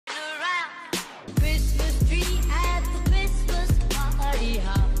Christmas tree at the Christmas party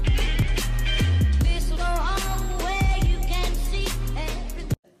hop. This will go on where you can see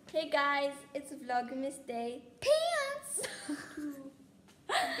everything. Hey guys, it's Vlogmas Day Pants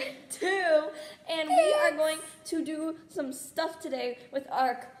 2, and we are going to do some stuff today with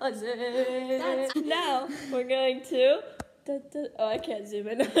our cousin. Now we're going to. Oh, I can't zoom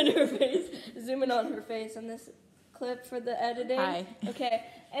in on her face. Zoom in on her face on this clip for the editing. Hi. Okay,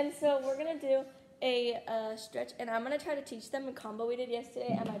 and so we're gonna do a stretch, and I'm gonna try to teach them a combo we did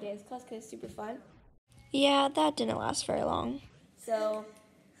yesterday at my dance class because it's super fun. Yeah, that didn't last very long. So,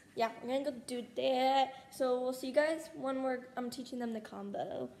 yeah, we're gonna go do that. So we'll see you guys when I'm teaching them the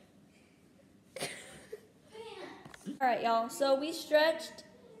combo. All right, y'all. So we stretched,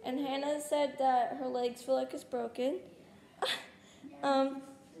 and Hannah said that her legs feel like it's broken.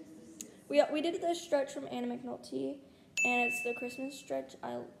 We did the stretch from Anna McNulty, and it's the Christmas stretch.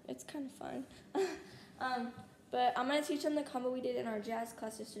 It's kind of fun. But I'm gonna teach them the combo we did in our jazz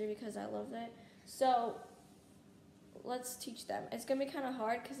class yesterday because I loved it. So let's teach them. It's gonna be kind of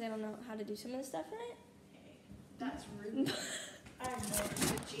hard because they don't know how to do some of the stuff in it. That's rude. I'm more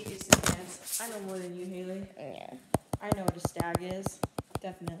of a genius in dance. I know more than you, Haley. Yeah. I know what a stag is.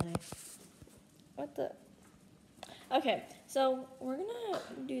 Definitely. What the? Okay, so we're gonna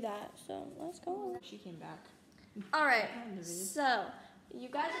do that. So let's go. She came back. All right. So you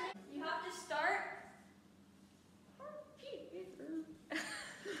guys, you have to start.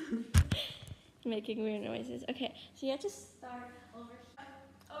 Making weird noises. Okay, so you have to start over.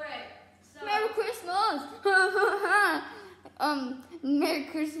 All right. So. Merry Christmas! Merry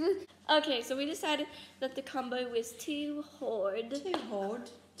Christmas. Okay, so we decided that the combo was too hard. Too hard.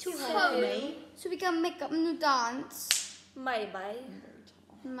 Too hard. hard. So we can make up a new dance. Bye bye.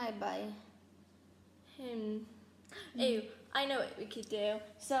 Bye bye. Ew, I know what we could do.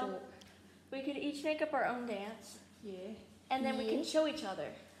 So we could each make up our own dance. Yeah. And then we can show each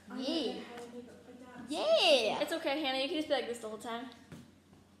other. Yeah. Yeah. It's okay, Hannah. You can just be like this the whole time.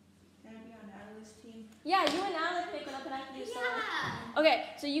 Can I be on Natalie's team? Yeah, you and Natalie pick one up and I can do solo. Okay,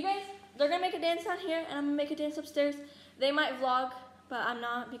 so you guys, they're going to make a dance down here and I'm going to make a dance upstairs. They might vlog, but I'm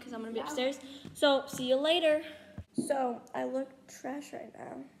not because I'm going to be upstairs. So, see you later. So, I look trash right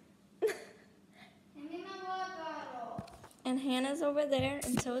now. Give me my water bottle. And Hannah's over there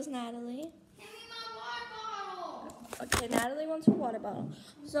and so is Natalie. Give me my water bottle. Okay, Natalie wants her water bottle.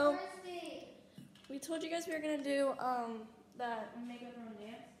 So, Thirsty. we told you guys we were going to do that make up our own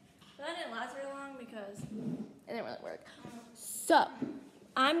dance. But that didn't last very long because it didn't really work. So,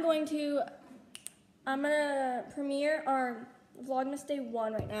 I'm going to premiere our Vlogmas Day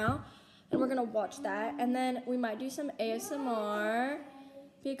 1 right now. And we're going to watch that. And then we might do some ASMR.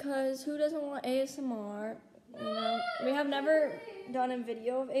 Because who doesn't want ASMR? You know, we have never done a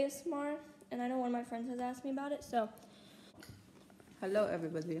video of ASMR. And I know one of my friends has asked me about it. So, Hello,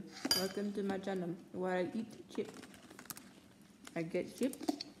 everybody. Welcome to my channel where I eat chip. I get chip.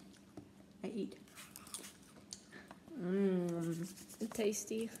 I eat.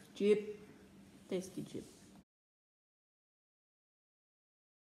 tasty. Chip. Tasty chip.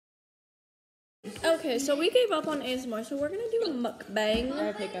 Okay, so we gave up on ASMR, so we're gonna do a mukbang. I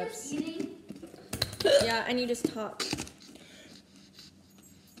have hiccups. Yeah, and you just talk.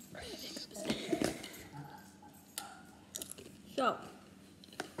 So,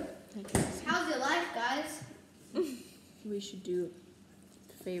 How's your life, guys? We should do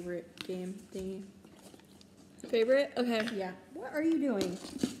favorite game thingy. favorite? Okay. Yeah. What are you doing,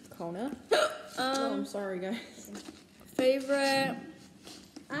 Kona? Oh, I'm sorry, guys. Favorite.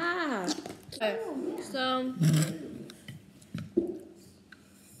 Ah. Okay, so.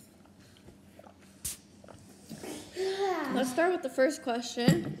 Let's start with the first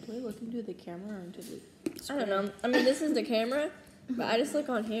question. Do we look into the camera or into the I don't know. I mean, this is the camera, but I just look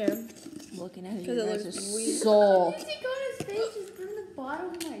on here. looking at Because you it guys' looks weird. soul? Did you go to space just from the bottom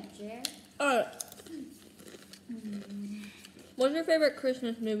of my chair? Alright. What's your favorite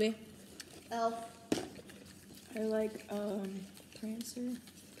Christmas movie? Elf. I like Prancer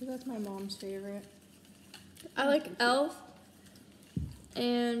because that's my mom's favorite. I like Elf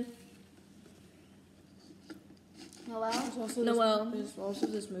and Hello? There's also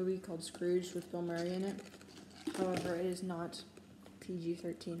this movie called Scrooge with Bill Murray in it. However, it is not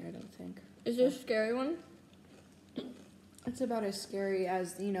PG-13, I don't think. is there a scary one? It's about as scary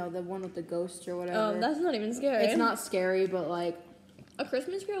as, you know, the one with the ghost or whatever. Oh, that's not even scary. It's not scary, but like... A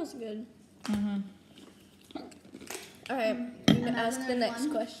Christmas Carol's good. Mm-hmm. Alright, I'm gonna ask the next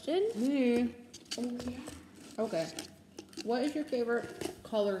question. Me. Okay. What is your favorite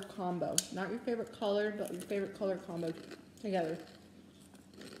color combo? Not your favorite color, but your favorite color combo together.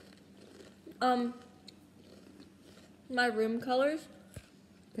 My room colors.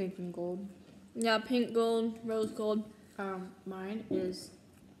 Pink and gold. Yeah, pink, gold, rose gold. Mine is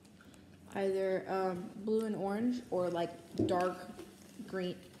either blue and orange or like dark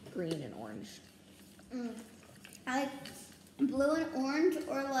green and orange. I like blue and orange,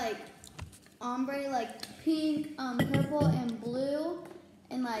 or like ombre, like pink, purple, and blue,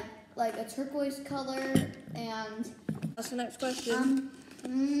 and like a turquoise color, and That's the next question.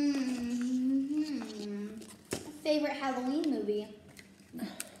 favorite Halloween movie.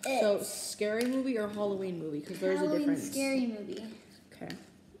 So scary movie or Halloween movie? Because there's a Halloween difference. scary movie. Okay.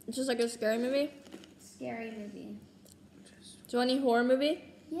 It's just like a scary movie. Scary movie. Do you want any horror movie?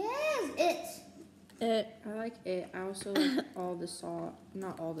 Yes, It. I like it. I also like all the Saw,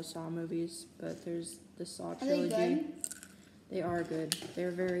 not all the Saw movies, but there's the Saw Are they trilogy. good? They are good. They're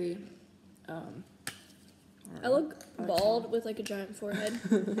very. I look like bald with like a giant forehead.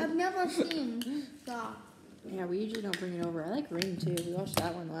 I've never seen Saw. Yeah, we usually don't bring it over. I like Ring too. We watched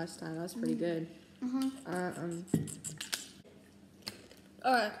that one last time. That was pretty good. Alright.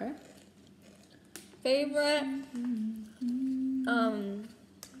 Okay. Favorite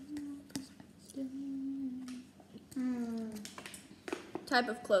type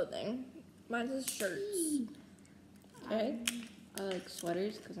of clothing. Mine is shirts. Okay. I like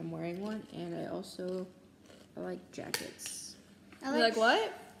sweaters because I'm wearing one, and I like jackets. I You like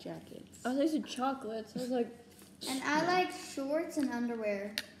what? Jackets. I was like chocolates. I was like, And I like shorts and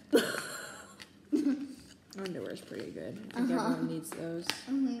underwear. Underwear's pretty good. I think everyone needs those.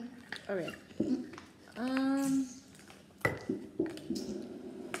 Okay.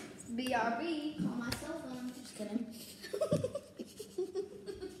 BRB. Call my cell phone. Just kidding.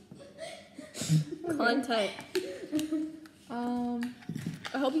 content.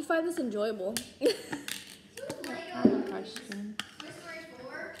 I hope you find this enjoyable. I have a question.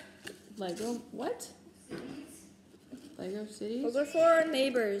 Lego what? Lego cities? Those are for our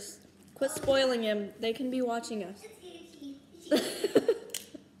neighbors. Quit spoiling them. They can be watching us.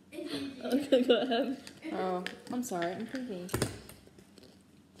 Okay, go ahead. Oh, I'm sorry. I'm thinking.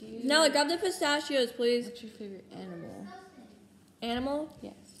 Now, grab the pistachios, please. What's your favorite animal? Animal?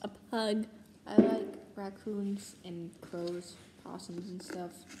 Yes. A pug. I like raccoons and crows, possums and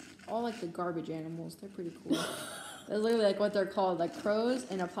stuff. All like the garbage animals. They're pretty cool. That's literally like what they're called. Like crows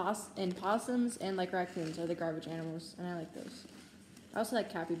and possums and like raccoons are the garbage animals, and I like those. I also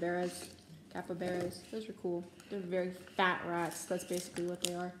like capybaras. Those are cool. They're very fat rats. That's basically what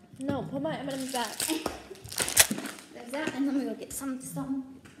they are. No, put my M&M's back. There's that, and let me go get some.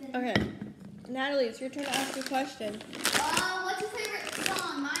 Okay. Natalie, it's your turn to ask a question. What's your favorite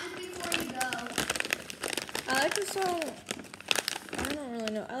song? Mine's Before You Go. I like the song... I don't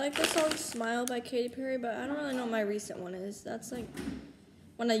really know. I like the song Smile by Katy Perry, but I don't really know what my recent one is. That's like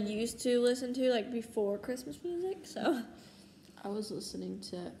when I used to listen to like before Christmas music, so... I was listening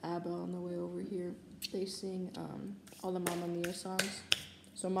to ABBA on the way over here. They sing all the Mamma Mia songs.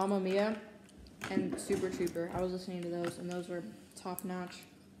 So Mamma Mia and Super Trooper. I was listening to those, and those were top notch.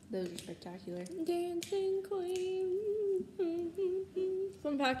 Those are spectacular. Dancing Queen.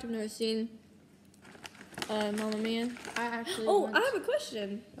 Fun fact, I've never seen Mamma Mia. I actually I have a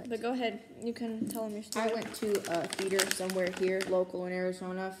question. What? But go ahead. You can tell them your story. I went to a theater somewhere here, local in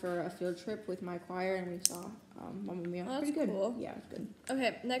Arizona, for a field trip with my choir, and we saw Mamma Mia. Oh, that's pretty good. cool. Yeah, it's good.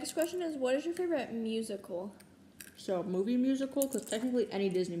 Okay, next question is, what is your favorite musical? So movie musical, because technically any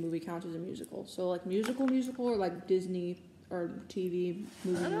Disney movie counts as a musical. So like musical or like Disney or TV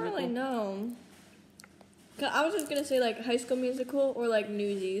movie. I don't musical. really know. 'Cause I was just gonna say like High School Musical or like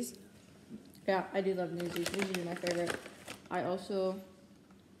Newsies. Yeah, I do love Newsies. Newsies are my favorite. I also.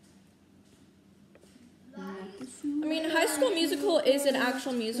 I mean, High School Musical is an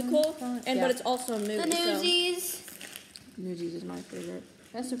actual musical, Yeah. but it's also a movie. The Newsies. Newsies is my favorite.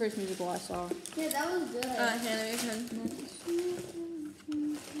 That's the first musical I saw. Yeah, that was good. Hannah, your turn.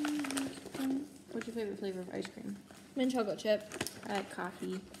 What's your favorite flavor of ice cream? Mint chocolate chip. I like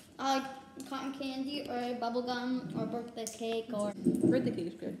coffee. I like cotton candy or bubble gum or birthday cake or Birthday cake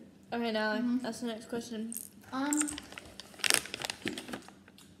is good. Okay, now that's the next question.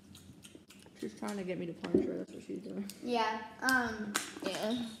 She's trying to get me to punch her. That's what she's doing. yeah.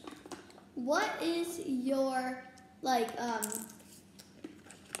 Yeah. What is your like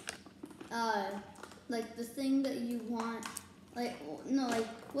the thing that you want? Like no, like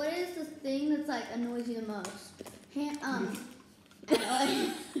what is the thing that's like annoys you the most? I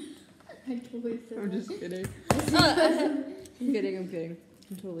totally said I'm that. just kidding. I'm kidding.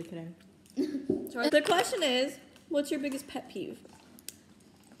 I'm totally kidding. Sorry. The question is, what's your biggest pet peeve?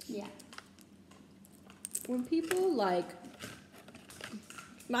 Yeah. When people like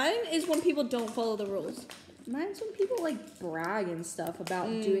Mine is when people don't follow the rules. Mine's when people like brag and stuff about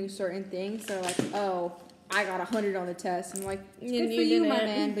doing certain things. They're like, oh, I got 100 on the test. I'm like, it's good for you, my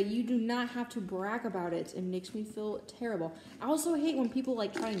man, but you do not have to brag about it. It makes me feel terrible. I also hate when people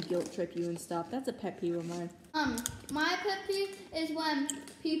like try and guilt trip you and stuff. That's a pet peeve of mine. My pet peeve is when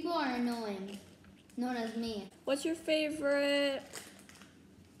people are annoying, known as me. What's your favorite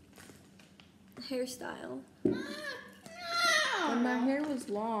hairstyle? When my hair was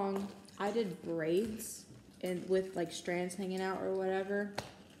long, I did braids and with like strands hanging out or whatever,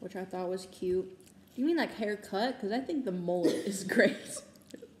 which I thought was cute. You mean like haircut? Because I think the mullet is great.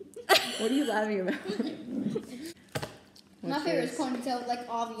 What are you laughing about? My favorite is ponytail, like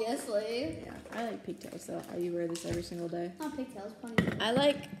obviously. Yeah, I like pigtails though. I wear this every single day. Not pigtails, ponytail. I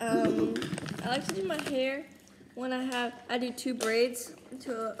like to do my hair when I do 2 braids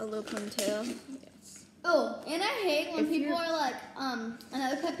to a little ponytail. Yes. Oh, and I hate when If people you're- are like,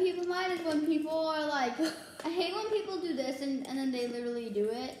 another pet peeve of mine is when people are like, I hate when people do this and then they literally do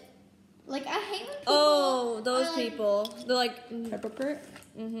it. Like, I hate when people Oh, those are, like, people. They're like, Hypocrite?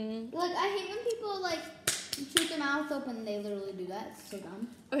 mm-hmm. Like, I hate when people, like, shoot their mouth open and they literally do that. It's so dumb.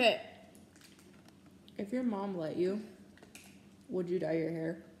 Okay, If your mom let you, would you dye your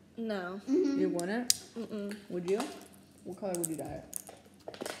hair? no. You wouldn't? Mm-mm. Would you? What color would you dye it?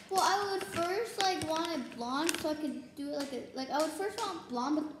 Well, I would first, like, want it blonde so I could do it like I would first want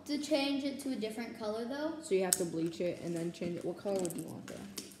blonde, but to change it to a different color, though. So you have to bleach it and then change it. What color would you want though?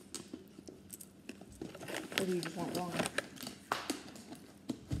 Or do you just want blonde?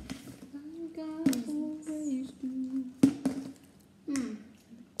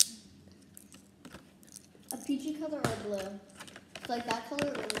 A peachy color or blue? It's like that color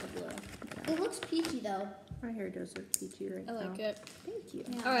or the blue? It looks peachy, though. My hair does look peachy right I now. like it. Thank you.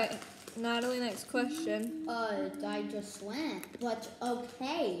 Yeah. All right, Natalie, next question. I just went, but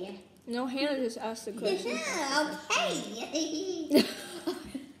okay. No, Hannah just asked the question. Okay.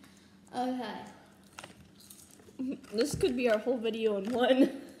 Okay. This could be our whole video in one.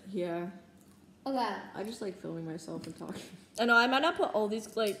 Yeah. Okay. I just like filming myself and talking. I know I might not put all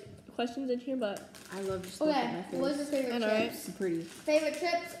these like questions in here, but I love just looking Okay. at my face. What's your favorite I know, right? chips? It's pretty. Favorite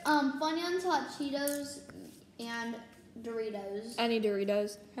chips? Funyuns, Hot Cheetos, and Doritos. any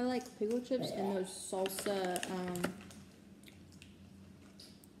Doritos. I like pickle chips and those salsa,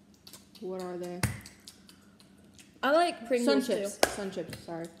 what are they? I like Pringles Sun chips. Sun chips,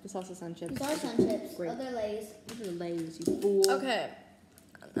 sorry. The salsa sun chips. These are Sun Chips. Great. Other Lays. Those are Lay's, you fool. too. Okay.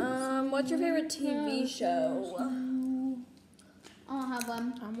 What's your favorite TV show? I don't have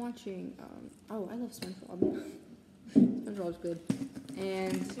one. I'm watching, oh, I love SpongeBob. SpongeBob's good.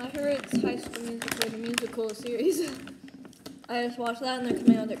 And My favorite's High School Musical, the musical series. I just watched that and they're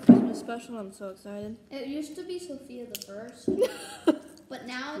coming out their Christmas special. I'm so excited. It used to be Sophia the First, but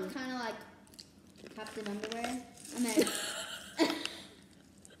now it's kind of like Captain Underwear. And then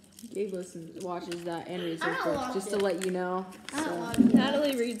Gabe watches that and reads I it don't first, watch just to it. let you know. I don't So, watch it.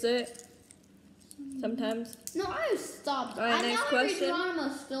 Natalie reads it sometimes. No, I stopped. All right, I next now question. read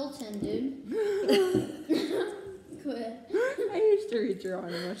Geronimo Stilton, dude. Quit. I used to read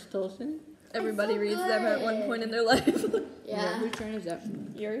Geronimo Stilton. Everybody so reads them at one good. point in their life. Yeah. Whose turn is that?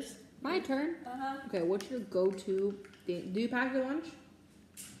 Yours? My turn. Uh-huh. Okay, what's your go-to thing? Do you pack your lunch?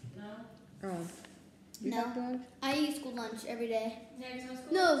 No. Oh. Do you No. pack your lunch? I eat school lunch every day. Yeah,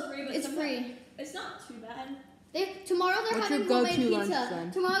 No, it's free. It's not too bad. Tomorrow they're What's your having go-to homemade lunch pizza.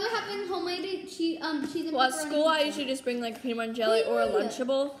 then? Tomorrow they're having homemade cheese and Well, at pepperoni school I pizza. usually just bring like peanut butter and jelly or a Really?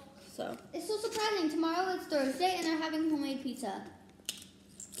 Lunchable. So It's so surprising. Tomorrow it's Thursday and they're having homemade pizza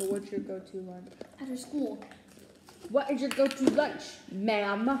So what's your go-to lunch? after school. What is your go-to lunch,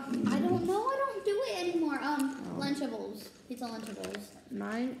 ma'am? I don't know. I don't do it anymore. Lunchables. Pizza Lunchables.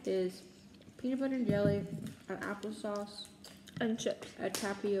 Mine is peanut butter and jelly, an applesauce, and chips. a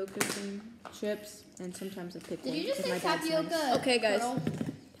tapioca cream, chips, and sometimes a pickle. Did you just because say my dad's tapioca? nice. Okay, guys. Turtle?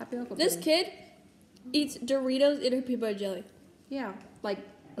 Tapioca This pudding. kid eats Doritos in her peanut butter jelly. Yeah, like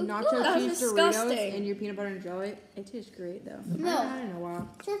Ooh, nacho that was cheese disgusting. Doritos and your peanut butter and jelly. It tastes great though. No. I don't know why.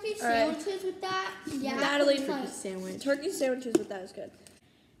 Turkey All right. sandwiches with that? Yeah. Natalie, it's like- Turkey sandwich. Turkey sandwiches with that is good.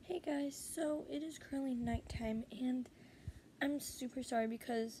 Hey guys, so it is currently nighttime and I'm super sorry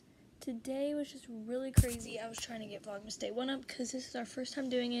because today was just really crazy. I was trying to get Vlogmas Day 1 up because this is our first time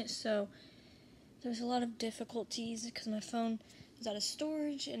doing it, so there's a lot of difficulties because my phone was out of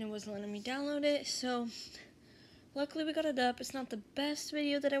storage and it wasn't letting me download it, so luckily we got it up. It's not the best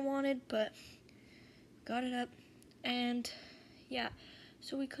video that I wanted, but got it up, and yeah,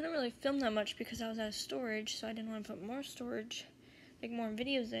 so we couldn't really film that much because I was out of storage, so I didn't want to put more storage, like more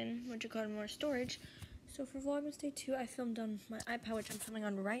videos in, which required more storage. So for Vlogmas Day 2, I filmed on my iPad, which I'm filming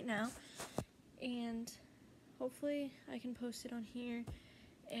on right now. And hopefully I can post it on here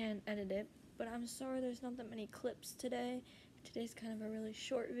and edit it. But I'm sorry there's not that many clips today. Today's kind of a really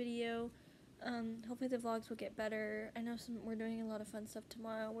short video. Hopefully the vlogs will get better. I know we're doing a lot of fun stuff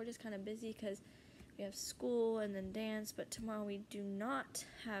tomorrow. We're just kind of busy because we have school and then dance. But tomorrow we do not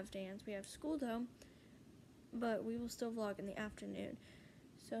have dance. We have school though. But we will still vlog in the afternoon.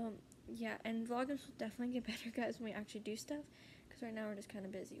 So yeah, and Vlogmas will definitely get better, guys, when we actually do stuff. Because right now we're just kind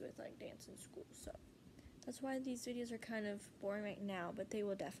of busy with like dance and school. So that's why these videos are kind of boring right now. But they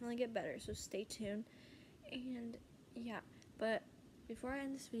will definitely get better. So stay tuned. And yeah, but before I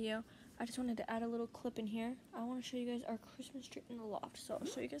end this video, I just wanted to add a little clip in here. I want to show you guys our Christmas tree in the loft. So I'll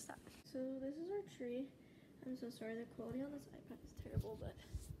show you guys that. So this is our tree. I'm so sorry, the quality on this iPad is terrible, but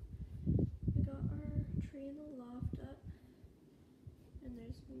we got our tree in the loft up. And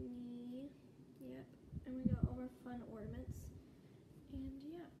there's me. Yep. And we got all our fun ornaments. And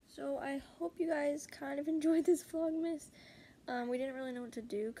yeah. So I hope you guys kind of enjoyed this Vlogmas. We didn't really know what to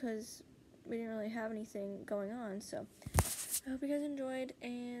do because we didn't really have anything going on. So I hope you guys enjoyed.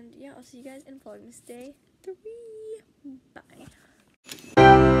 And yeah, I'll see you guys in Vlogmas Day 3. Bye.